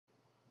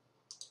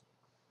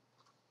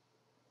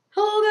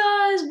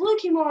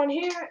Lukimon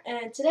here,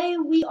 and today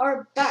we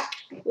are back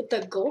with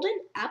the Golden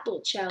Apple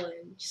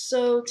Challenge.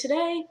 So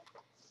today,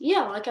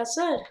 yeah, like I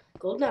said,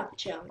 Golden Apple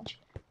Challenge.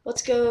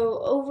 Let's go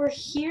over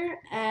here,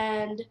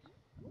 and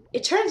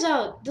it turns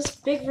out this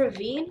big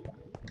ravine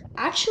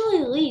actually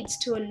leads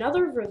to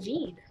another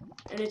ravine,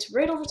 and it's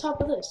right over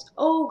top of this.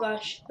 Oh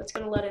gosh, that's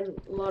gonna let in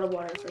a lot of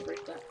water if I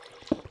break that.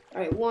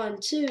 Alright, 1,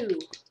 2,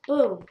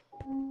 boom.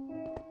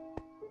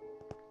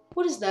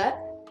 What is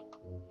that?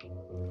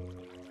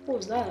 What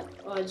was that?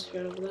 Oh, I just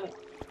ran over that.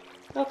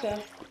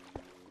 Okay.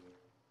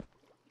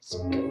 Let's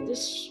go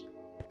this.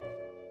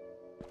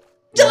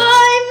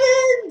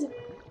 Diamond!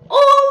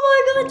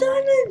 Oh my god,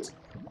 diamonds!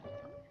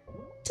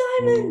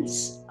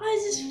 Diamonds!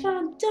 I just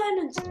found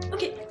diamonds.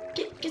 Okay,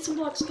 get some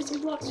blocks,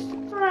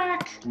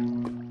 Frack!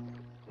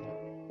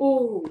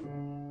 Oh.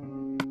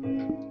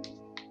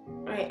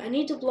 Alright, I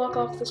need to block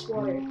off this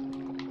water.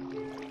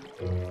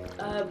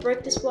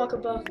 Break this block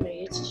above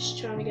me. It's just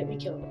trying to get me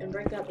killed. And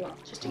break that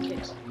block, just in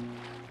case.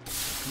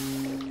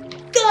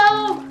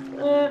 Go!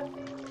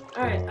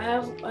 Alright, I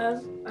have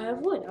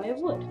wood.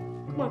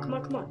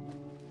 Come on.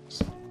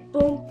 Just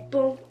boom,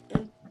 boom,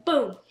 and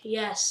boom.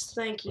 Yes,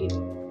 thank you.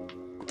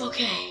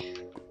 Okay.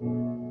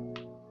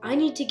 I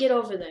need to get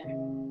over there.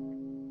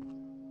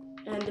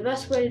 And the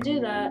best way to do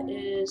that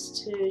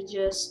is to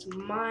just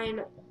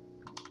mine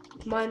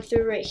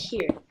through right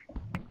here.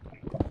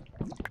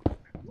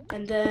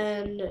 And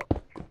then,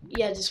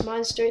 yeah, just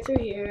mine straight through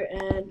here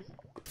and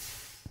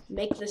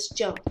make this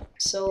jump.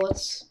 So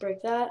let's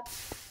break that.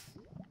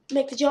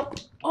 Make the jump.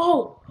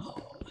 Oh!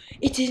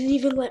 It didn't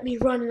even let me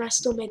run and I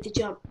still made the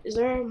jump. Is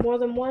there more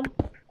than one?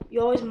 You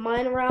always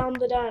mine around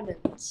the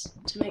diamonds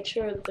to make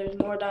sure that there's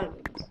more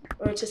diamonds.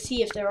 Or to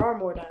see if there are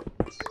more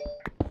diamonds.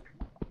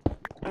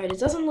 Alright, it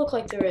doesn't look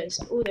like there is.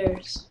 Ooh,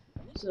 there's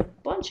a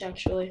bunch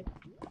actually.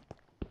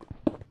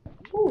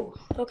 Ooh,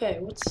 okay,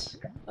 what's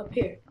up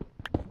here?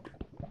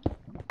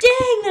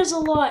 Dang, there's a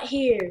lot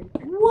here.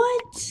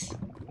 What?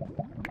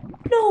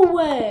 No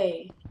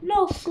way.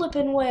 No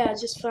flipping way I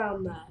just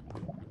found that.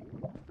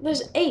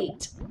 There's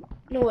 8.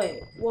 No,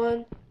 wait.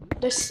 1.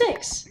 There's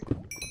 6.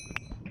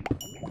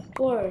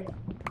 4.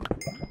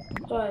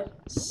 5.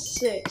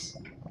 6.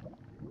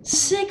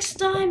 6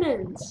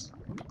 diamonds.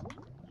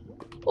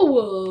 Oh,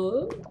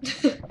 whoa.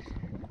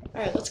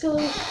 Alright, let's go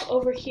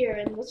over here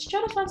and let's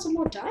try to find some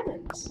more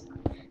diamonds.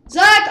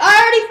 Zach,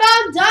 I already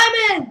found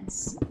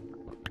diamonds!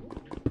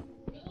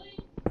 Really?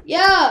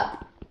 Yeah!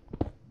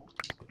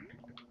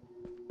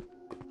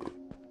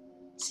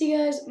 See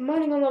guys,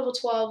 mining on level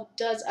 12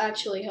 does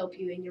actually help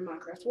you in your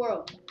Minecraft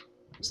world.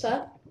 What's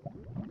that?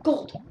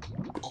 Gold!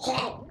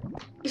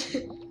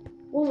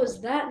 What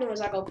was that noise?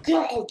 I go,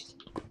 gold!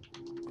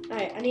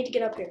 Alright, I need to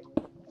get up here.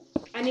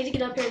 I need to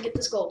get up here and get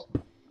this gold.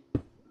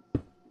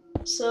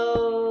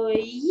 So,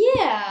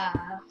 yeah.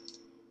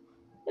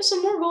 There's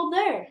some more gold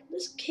there.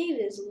 This cave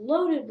is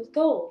loaded with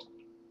gold.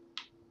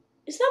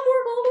 Is that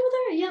more gold over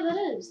there? Yeah, that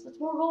is. That's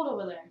more gold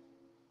over there.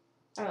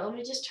 Alright, let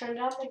me just turn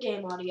down the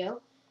game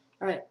audio.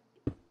 Alright.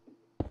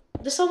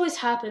 This always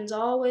happens.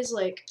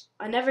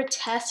 I never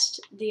test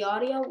the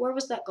audio. Where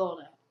was that gold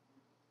at?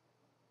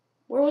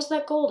 Where was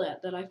that gold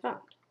at that I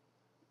found?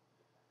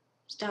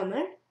 It's down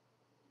there.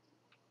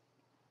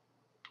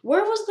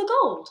 Where was the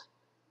gold?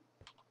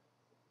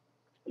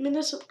 I mean,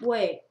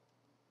 wait.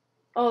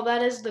 Oh,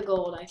 that is the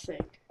gold, I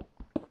think.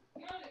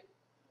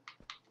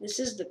 This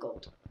is the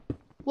gold.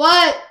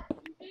 What?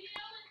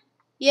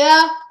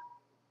 Yeah.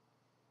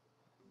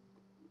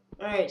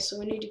 Alright, so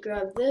we need to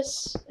grab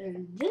this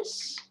and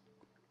this.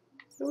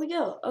 Here we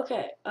go.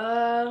 Okay.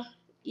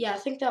 Yeah, I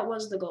think that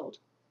was the gold.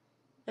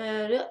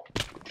 And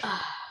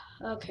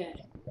okay.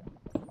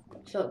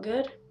 Felt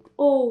good.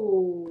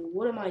 Oh,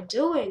 what am I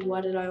doing?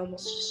 Why did I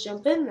almost just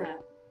jump in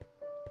that?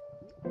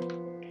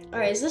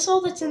 Alright, is this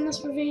all that's in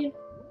this ravine?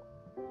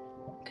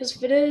 Because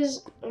if it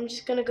is, I'm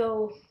just gonna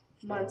go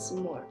mine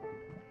some more.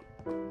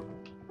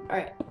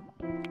 Alright.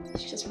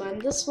 Let's just mine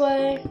this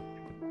way.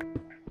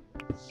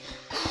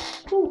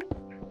 Ooh.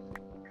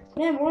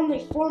 Man, we're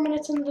only 4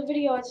 minutes into the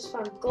video. I just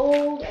found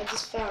gold. I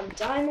just found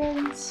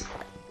diamonds.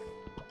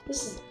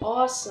 This is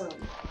awesome.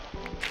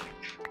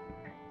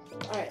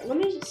 Alright, let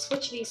me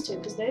switch these two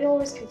because they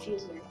always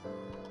confuse me.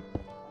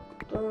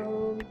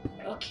 Boom.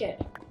 Okay.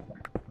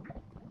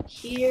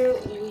 Here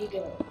we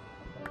go.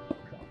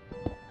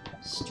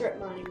 Strip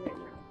mining right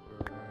now.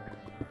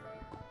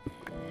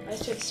 I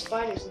just heard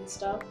spiders and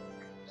stuff.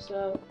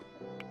 So,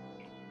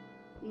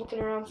 I'm looking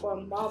around for a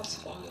mob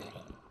spawn.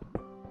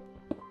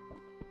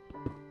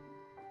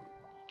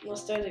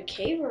 Unless there's a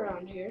cave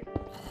around here.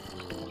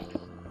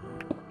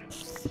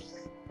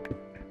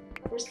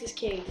 Where's this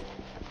cave?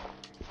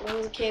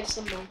 There's a cave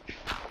somewhere.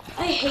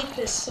 I hate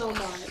this so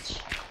much.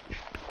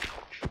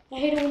 I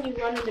hate it when you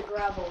run into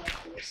gravel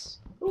like this.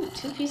 Ooh,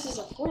 2 pieces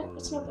of flint.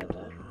 That's not that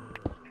bad.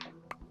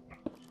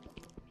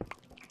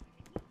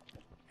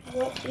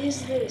 What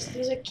is this?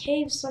 There's a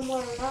cave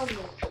somewhere around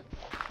there.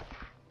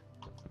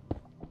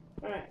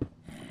 Alright.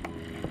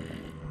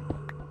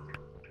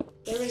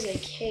 There is a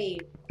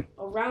cave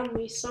around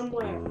me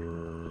somewhere.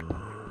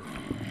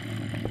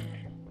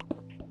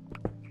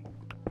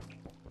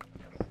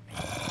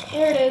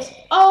 Here it is.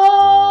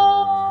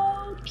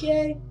 Oh,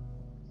 okay.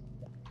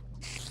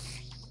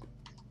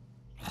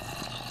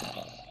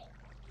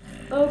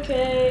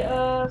 Okay,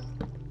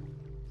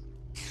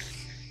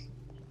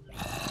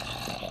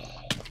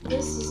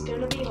 this is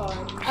gonna be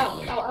hard.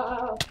 Ow, ow, ow,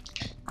 ow.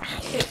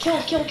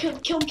 Okay,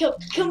 kill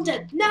him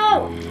dead.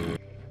 No!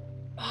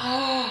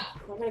 Ah,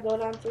 we're gonna go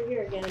down through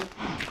here again.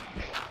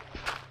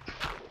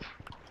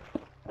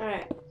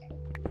 Alright.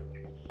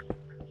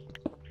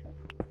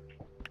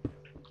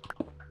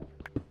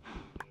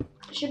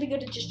 It should be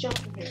good to just jump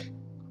from here.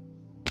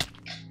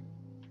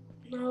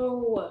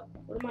 No!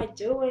 What am I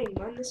doing?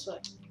 Run this way.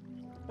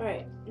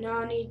 Alright, now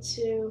I need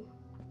to...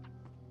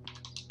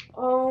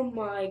 Oh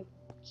my...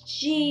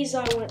 Jeez,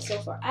 I went so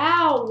far.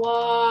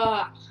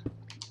 Ow!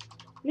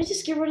 Let me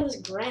just get rid of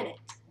this granite.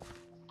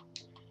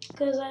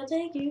 Cause I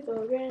take you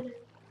for granted.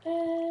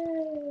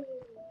 Hey.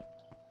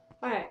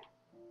 Alright.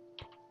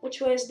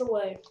 Which way is the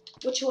way?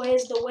 Which way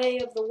is the way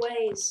of the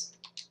ways?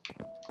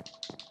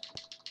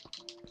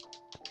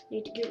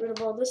 Need to get rid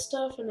of all this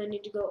stuff, and I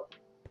need to go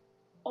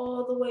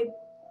all the way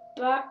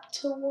back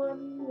to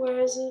one. Where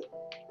is it?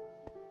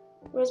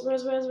 Where is it?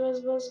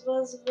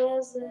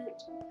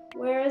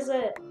 Where is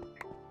it?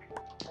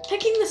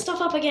 Picking this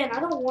stuff up again. I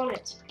don't want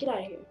it. Get out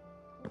of here.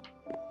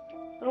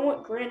 I don't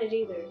want granite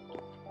either.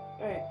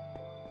 Alright.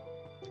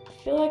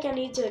 I feel like I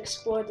need to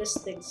explore this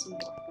thing some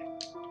more.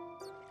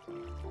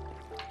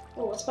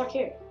 Oh, what's back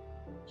here?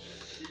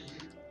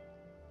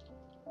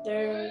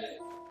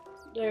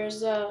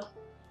 There's a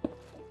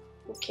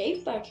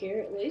cave back here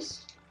at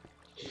least.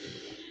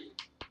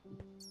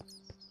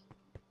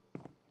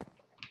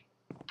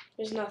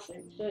 There's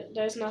nothing.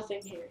 There's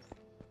nothing here.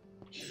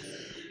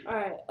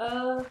 Alright,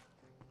 oh,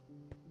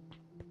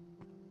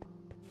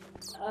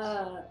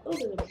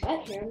 there's a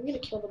bat here. I'm gonna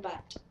kill the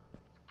bat.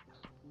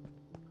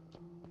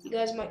 You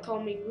guys might call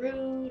me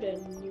rude,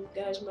 and you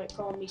guys might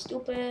call me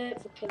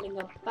stupid for killing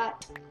a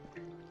bat.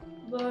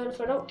 But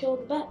if I don't kill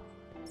the bat,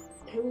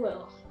 who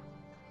will?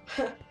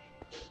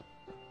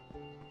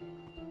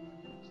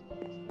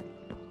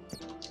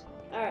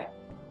 Alright.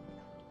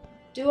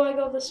 Do I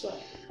go this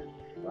way?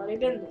 I've already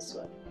been this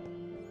way.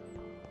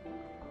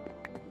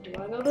 Do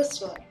I go this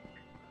way?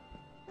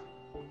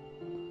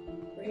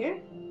 Right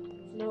here?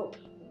 Nope.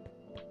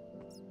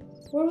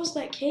 Where was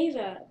that cave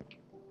at?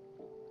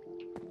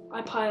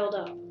 I piled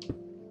up.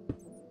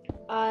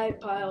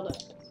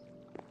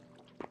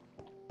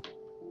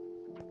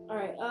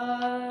 Alright,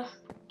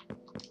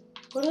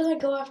 where did I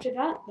go after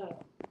that,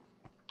 though?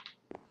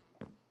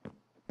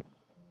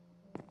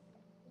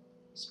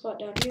 Spot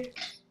down here.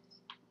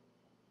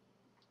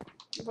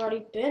 I've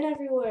already been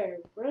everywhere.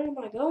 Where am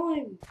I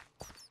going?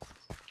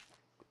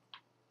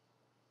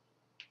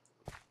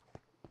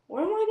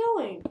 Where am I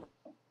going?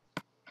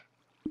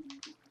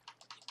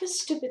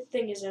 This stupid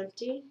thing is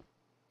empty.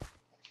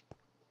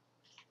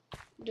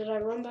 Did I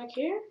run back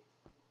here?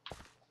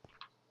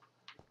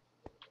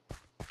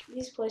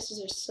 These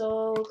places are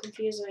so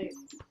confusing.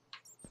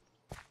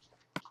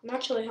 I'm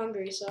actually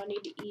hungry, so I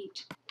need to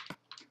eat.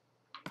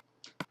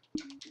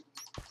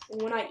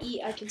 And when I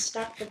eat, I can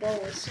stack the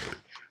bowls.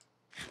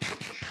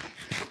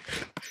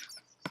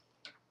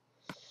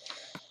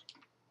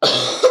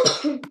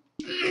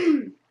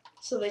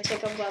 So they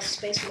take up less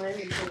space in my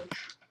inventory.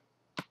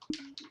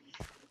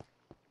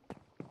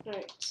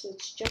 Alright, so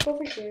let's jump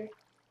over here.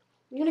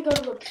 I'm gonna go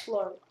to the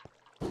floor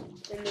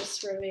in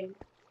this ravine.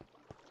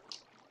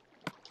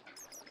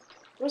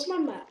 Where's my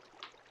map?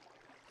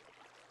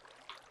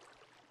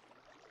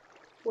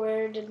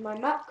 Where did my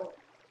map go?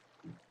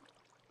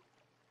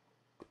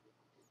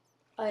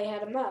 I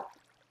had a map.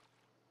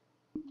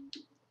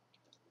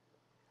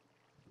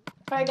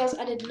 Alright guys,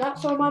 I did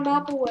not throw my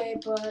map away,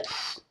 but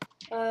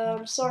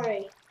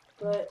sorry,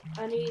 but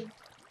I need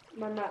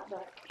my map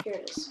back. Here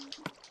it is.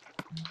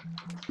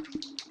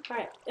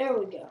 Alright, there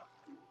we go.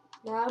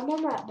 Now I have my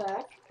map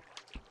back.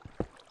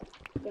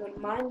 I'm gonna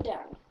mine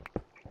down.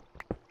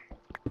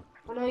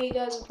 I know you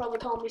guys are probably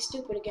calling me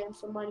stupid again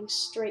for mining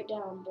straight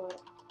down, but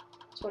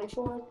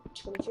 24,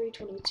 23,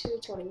 22,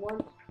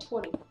 21,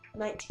 20,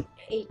 19,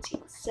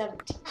 18,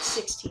 17,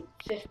 16,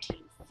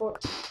 15,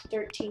 14,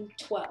 13,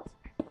 12.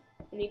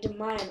 I need to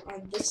mine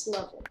on this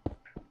level.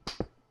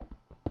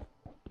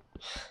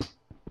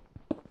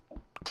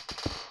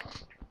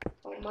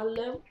 On my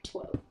level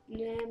 12.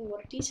 And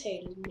what these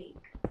haters mean.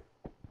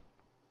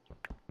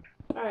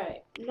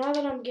 Alright, now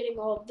that I'm getting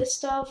all of this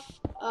stuff,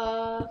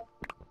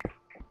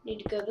 need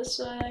to go this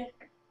way.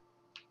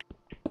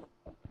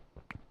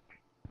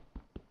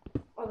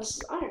 Oh, this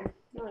is iron.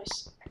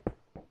 Nice.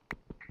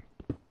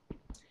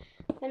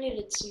 I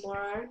needed some more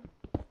iron.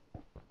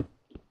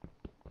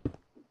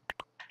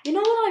 You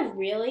know what I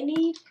really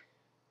need?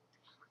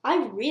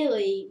 I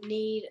really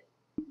need...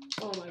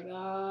 Oh my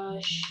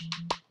gosh.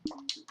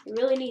 I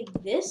really need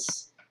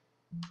this?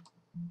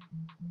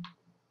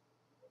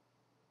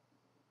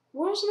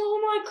 Where's all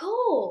my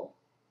coal?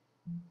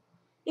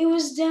 It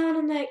was down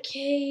in that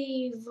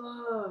cave.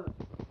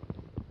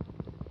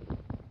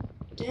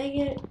 Dang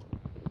it.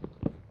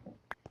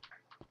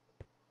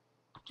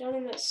 Down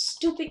in that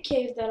stupid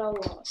cave that I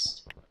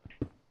lost.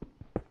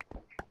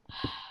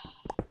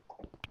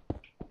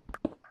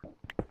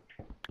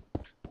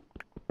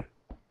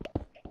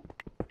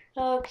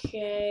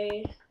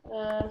 Okay.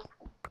 I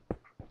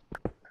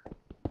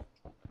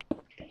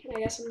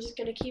guess I'm just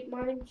gonna keep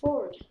mining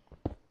forward.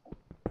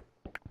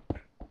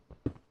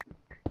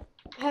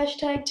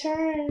 Hashtag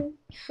turn.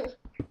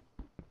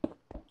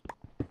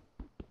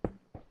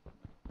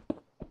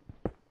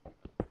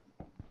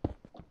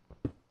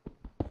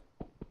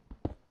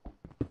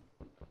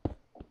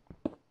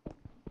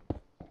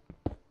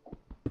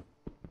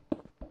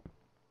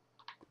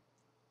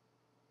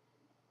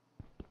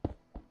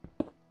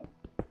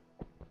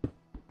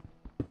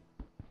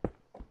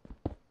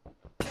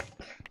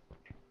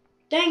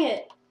 Dang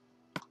it!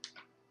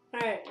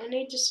 Alright, I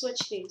need to switch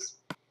these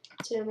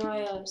to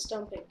my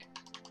stone pick.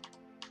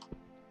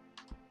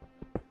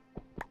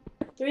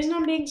 The reason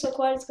I'm being so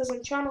quiet is because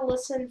I'm trying to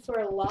listen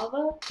for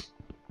lava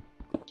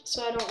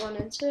so I don't run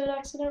into it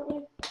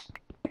accidentally.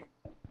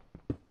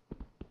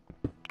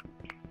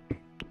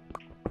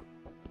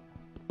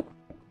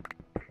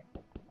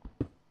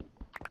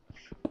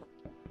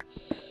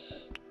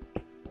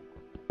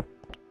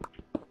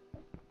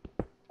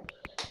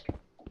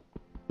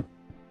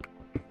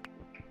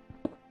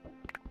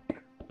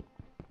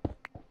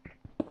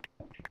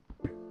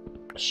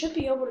 I should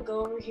be able to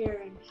go over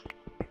here and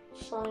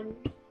find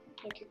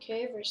like a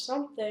cave or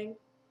something.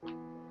 I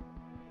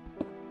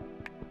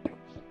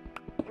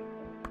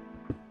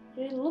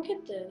mean, look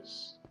at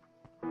this.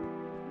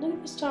 Look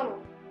at this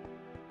tunnel.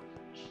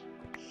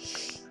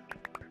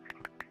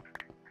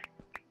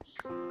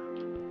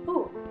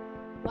 Ooh,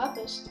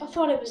 lapis. I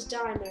thought it was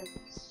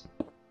diamonds.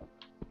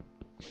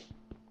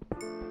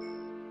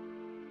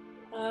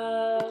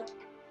 I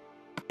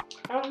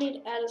don't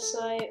need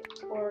andesite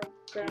or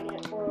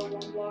granite or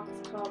 1 block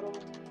of cobble.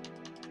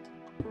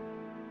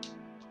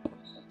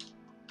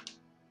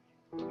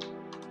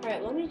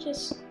 Alright, let me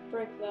just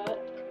break that.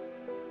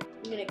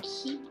 I'm gonna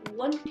keep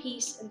 1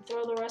 piece and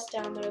throw the rest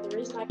down there. The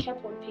reason I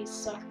kept 1 piece is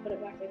so I can put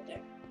it back right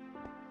there.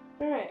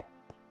 Alright.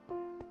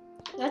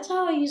 That's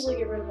how I usually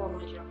get rid of all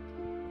my junk.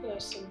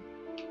 There's some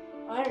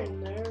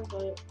iron there,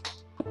 but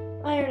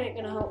iron ain't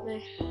gonna help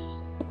me.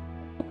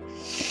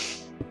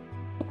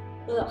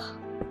 Ugh.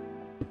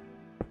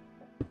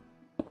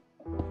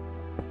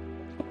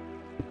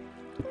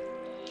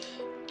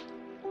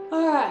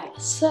 Alright,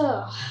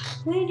 so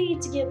we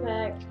need to get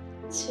back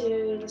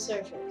to the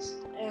surface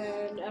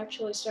and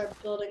actually start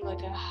building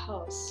like a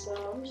house.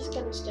 So I'm just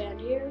gonna stand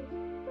here.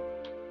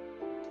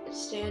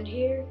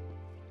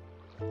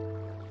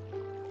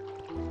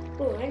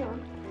 Oh, hang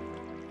on.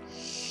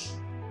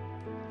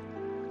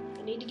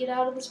 I need to get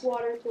out of this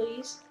water,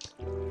 please.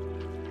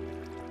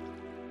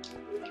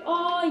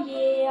 Oh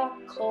yeah,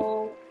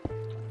 coal.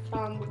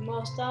 Found the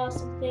most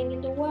awesome thing in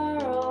the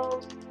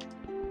world.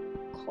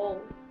 Coal.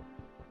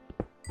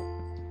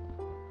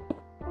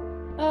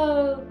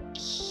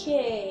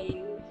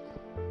 Okay.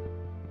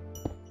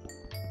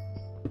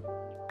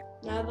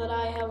 Now that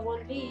I have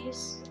 1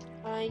 piece,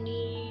 I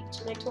need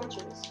to make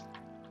torches.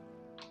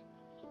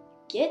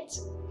 Get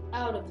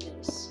out of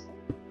this.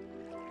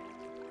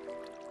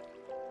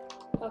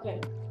 Okay,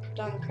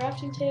 down the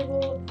crafting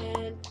table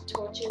and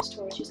torches.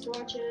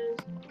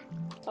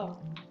 Oh,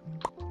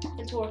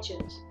 and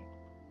torches.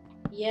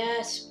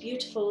 Yes,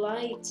 beautiful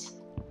light.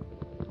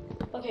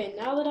 Okay,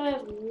 now that I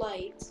have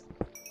light,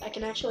 I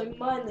can actually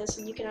mine this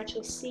and you can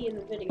actually see in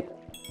the video.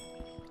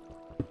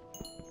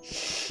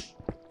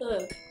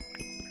 Ugh.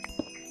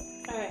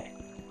 Alright.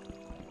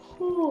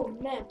 Whew,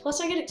 man. Plus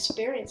I get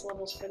experience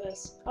levels for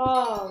this.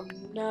 Oh,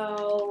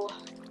 no.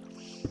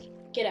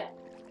 Get out.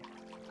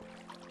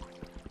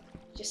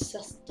 Just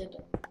so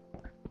stupid.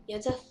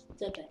 You're just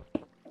stupid.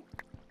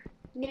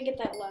 I'm gonna get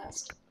that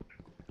last.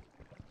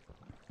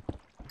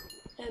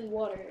 And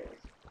water.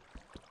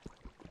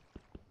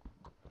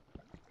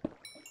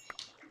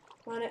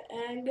 On it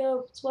and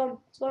go. Swim.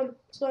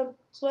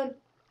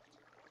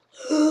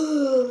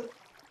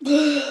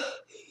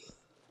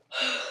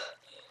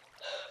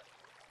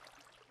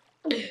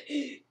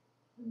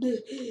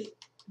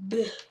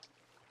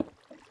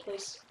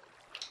 Please.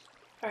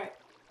 Alright.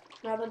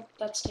 Now that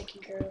that's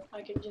taken care of,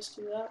 I can just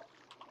do that.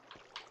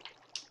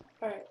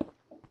 Alright.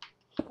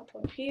 Hop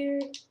up here.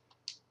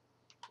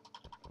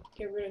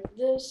 Get rid of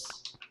this.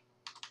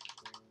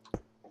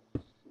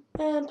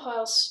 And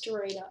pile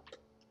straight up.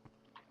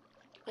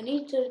 I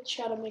need to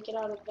try to make it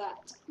out of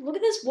that. Look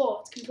at this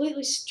wall. It's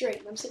completely straight.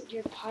 And I'm sitting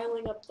here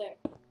piling up there.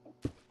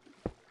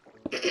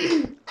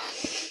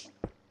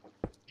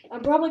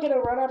 I'm probably going to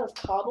run out of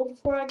cobble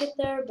before I get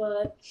there,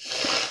 but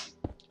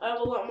I have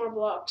a lot more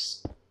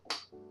blocks.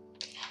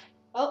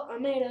 Oh, I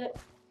made it.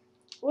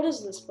 What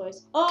is this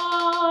place?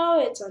 Oh,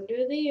 it's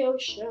under the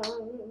ocean.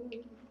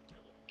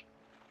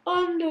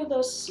 Under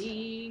the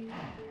sea.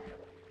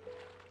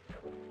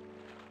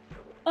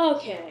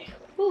 Okay.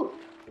 Whew.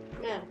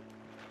 Man.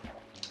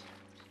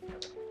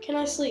 Can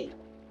I sleep?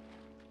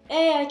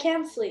 Hey, I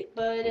can sleep,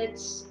 but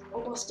it's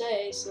almost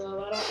day,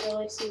 so I don't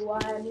really see why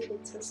I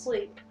needed to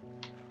sleep.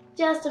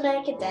 just to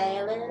make a day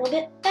a little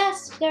bit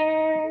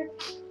faster.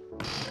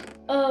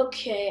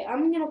 Okay,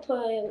 I'm gonna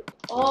put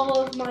all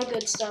of my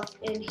good stuff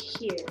in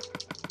here.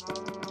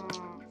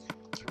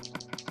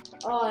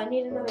 Oh, I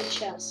need another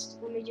chest.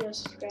 Let me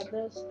just grab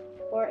this.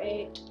 4,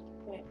 8.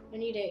 Wait, I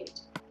need 8.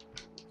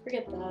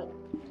 Forget that.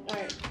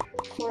 Alright,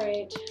 4,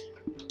 8.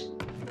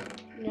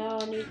 Now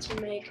I need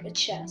to make a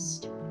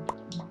chest.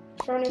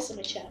 Furnace and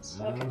a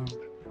chest. Okay.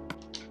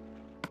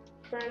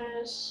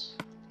 Furnace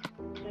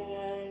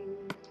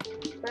and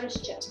furnace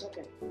chest.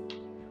 Okay.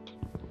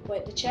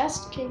 Wait, the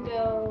chest can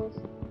go.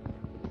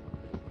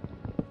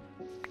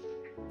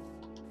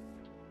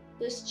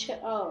 This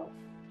chest. Oh.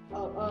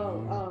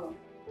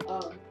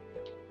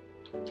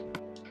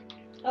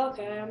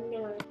 Okay, I'm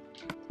gonna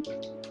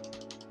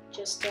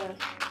just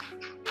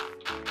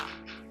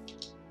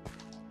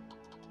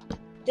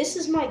this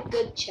is my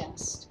good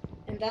chest,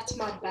 and that's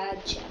my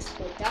bad chest.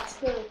 Like that's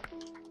the.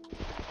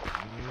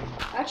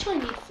 I actually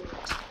need food.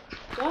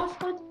 Do I have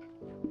food?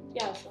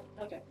 Yeah, I have food.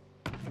 Okay.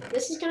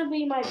 This is gonna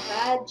be my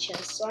bad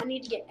chest, so I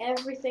need to get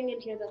everything in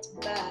here that's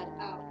bad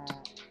out.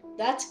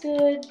 That's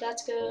good.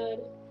 That's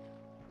good.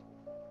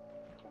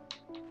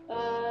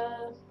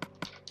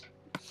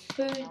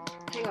 Food.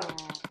 Hang on.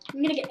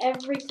 I'm gonna get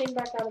everything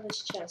back out of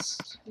this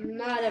chest.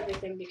 Not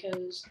everything,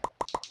 because.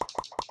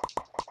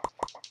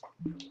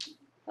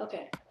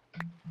 Okay.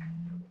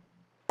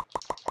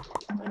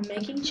 I'm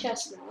making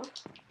chests now.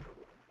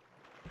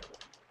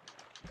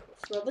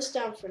 Throw this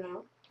down for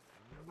now.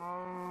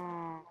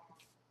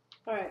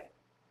 Alright.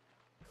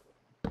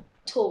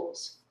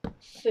 Tools.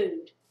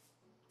 Food.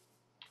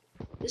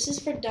 This is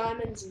for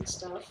diamonds and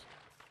stuff.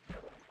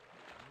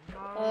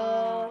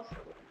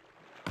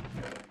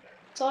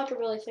 That's all I can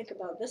really think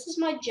about. This is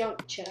my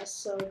junk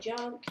chest, so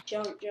junk.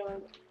 Junk. Junk?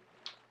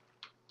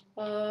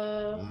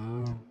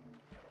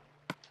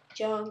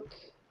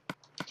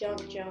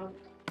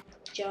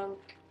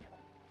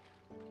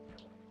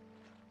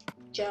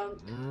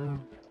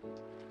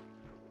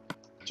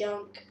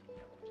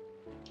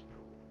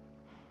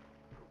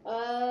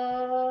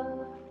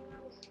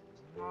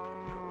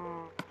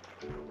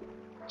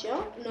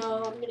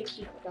 No, I'm gonna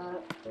keep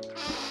that.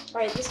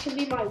 Alright, this can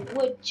be my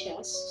wood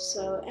chest,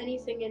 so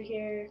anything in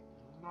here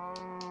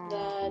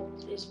that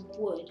is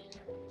wood.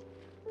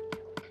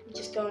 I'm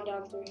just going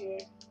down through here,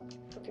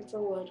 looking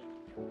for wood.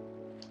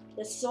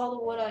 This is all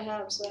the wood I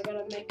have, so I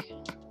gotta make.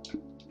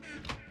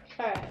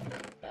 Alright.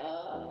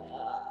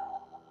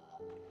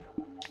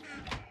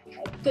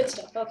 Good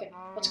stuff. Okay,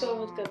 let's go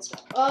with good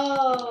stuff.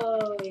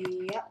 Oh,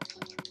 yep.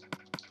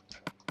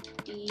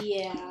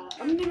 Yeah,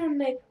 I'm gonna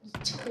make the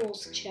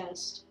tools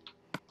chest.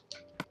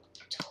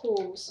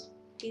 Tools.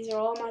 These are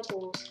all my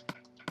tools.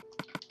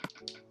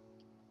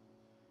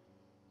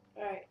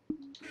 Alright.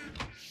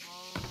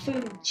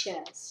 Food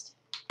chest.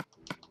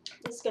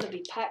 This is gonna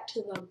be packed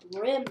to the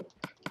brim.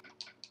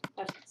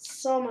 I have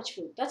so much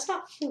food. That's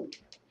not food.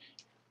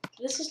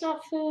 This is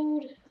not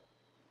food.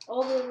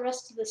 All the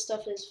rest of this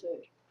stuff is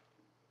food.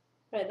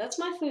 Alright, that's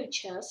my food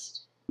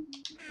chest.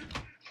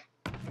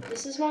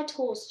 This is my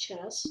tools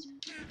chest.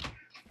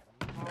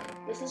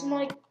 This is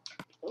my.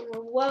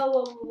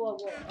 Whoa.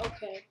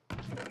 Okay.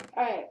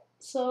 Alright,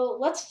 so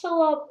let's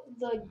fill up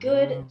the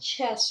good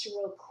chest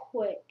real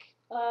quick.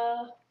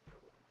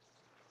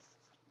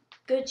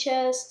 Good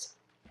chest.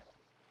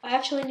 I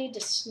actually need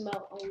to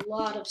smelt a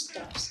lot of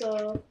stuff,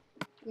 so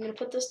I'm gonna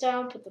put this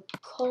down, put the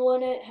coal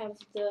in it, have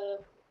the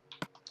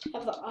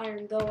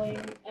iron going,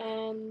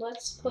 and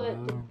let's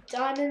put the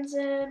diamonds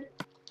in.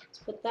 Let's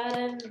put that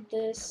in.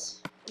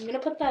 This. I'm gonna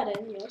put that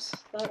in. Yes,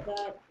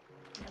 that.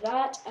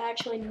 I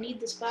actually need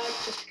this bag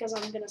just because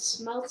I'm gonna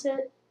smelt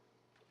it.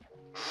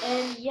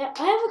 And yeah,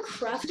 I have a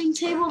crafting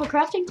table. The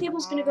crafting table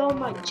is gonna go in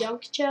my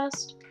junk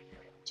chest,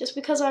 just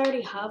because I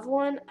already have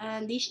one.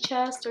 And these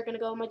chests are gonna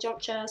go in my junk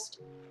chest.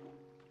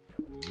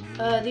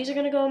 These are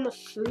gonna go in the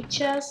food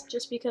chest,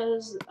 just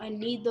because I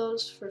need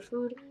those for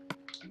food.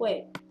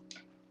 Wait,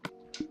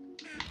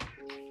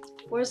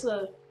 where's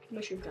the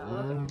mushroom guy?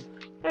 Okay,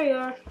 there you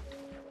are.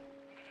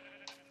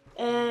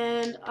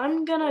 And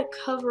I'm gonna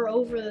cover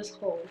over this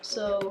hole,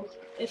 so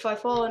if I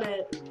fall in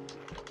it,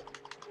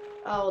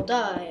 I'll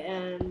die,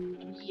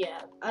 and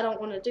yeah, I don't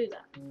want to do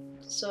that.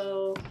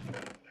 So,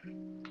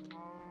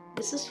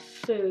 this is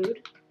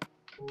food.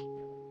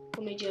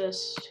 Let me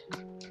just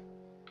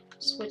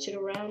switch it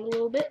around a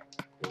little bit.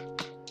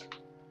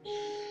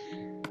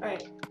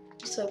 Alright,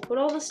 so put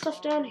all this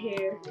stuff down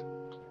here.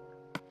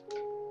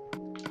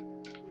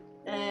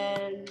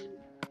 And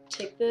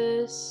take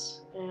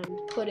this and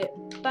put it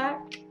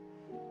back.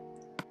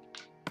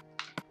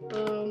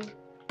 Boom,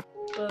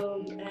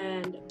 boom,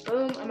 and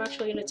boom. I'm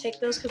actually going to take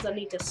those because I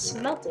need to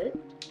smelt it.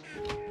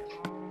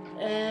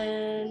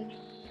 And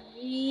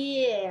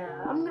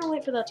yeah, I'm going to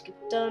wait for that to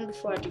get done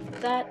before I do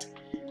that.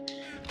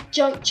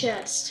 Junk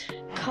chest,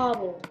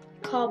 cobble,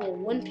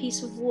 one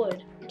piece of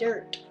wood,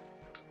 dirt.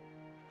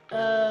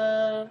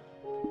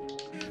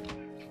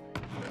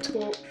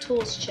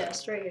 Tools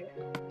chest right here.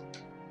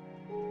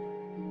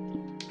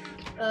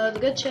 The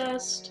good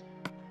chest,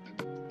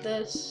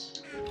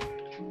 this,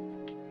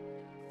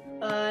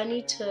 I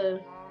need to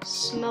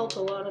smelt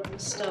a lot of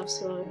this stuff,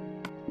 so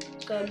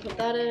let's go ahead and put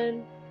that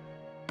in.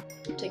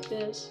 Take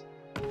this,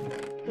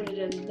 put it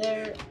in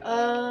there.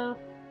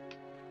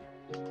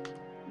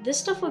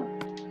 This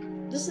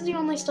is the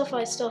only stuff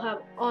I still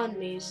have on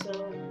me,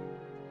 so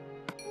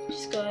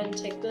just go ahead and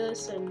take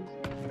this and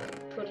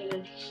put it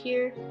in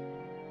here.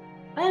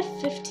 I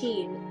have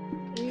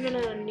 15. I'm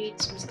gonna need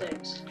some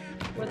sticks.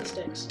 Where are the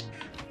sticks?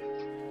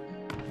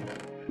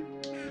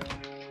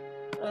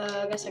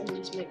 I guess I can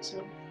just make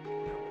some.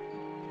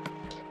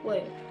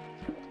 Wait.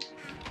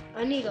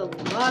 I need a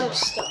lot of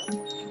stuff.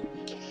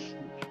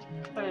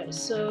 Alright,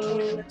 so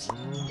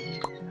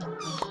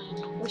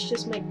let's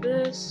just make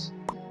this.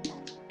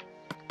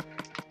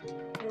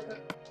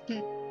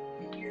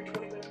 Your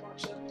 20-minute mark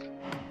set.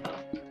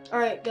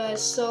 Alright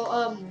guys,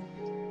 so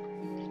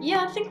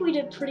yeah, I think we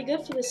did pretty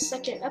good for this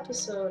second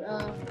episode.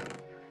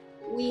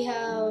 We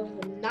have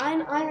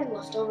 9 iron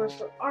left over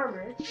for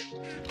armor.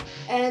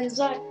 And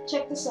Zach,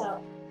 check this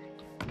out.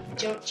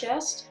 Junk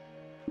chest.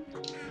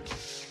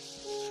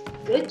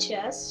 Good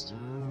chest.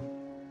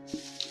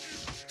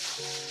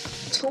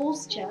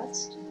 Tools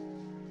chest.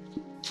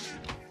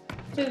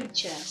 Food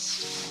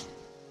chest.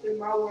 Dude,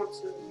 my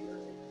wants to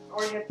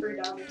already have 3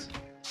 diamonds.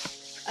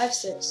 I have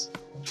 6.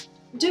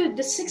 Dude,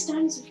 the 6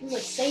 diamonds are from the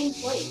same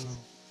place.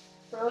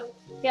 Really?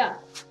 Yeah.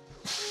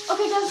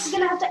 Okay guys, this is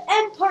gonna have to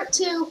end part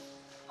 2.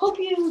 Hope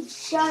you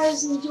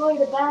guys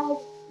enjoyed a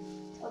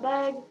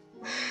bag.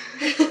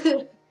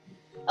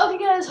 Okay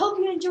guys, hope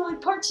you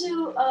enjoyed part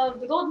 2 of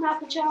the Golden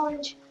Apple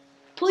Challenge.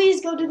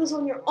 Please go do this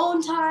on your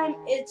own time.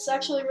 It's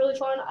actually really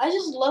fun. I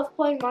just love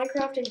playing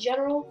Minecraft in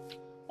general.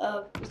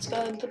 Let's go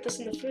ahead and put this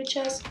in the food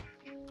chest.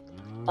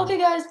 Okay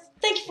guys,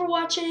 thank you for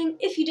watching.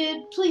 If you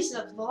did, please hit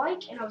up the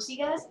like, and I will see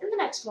you guys in the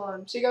next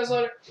one. See you guys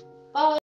later. Bye.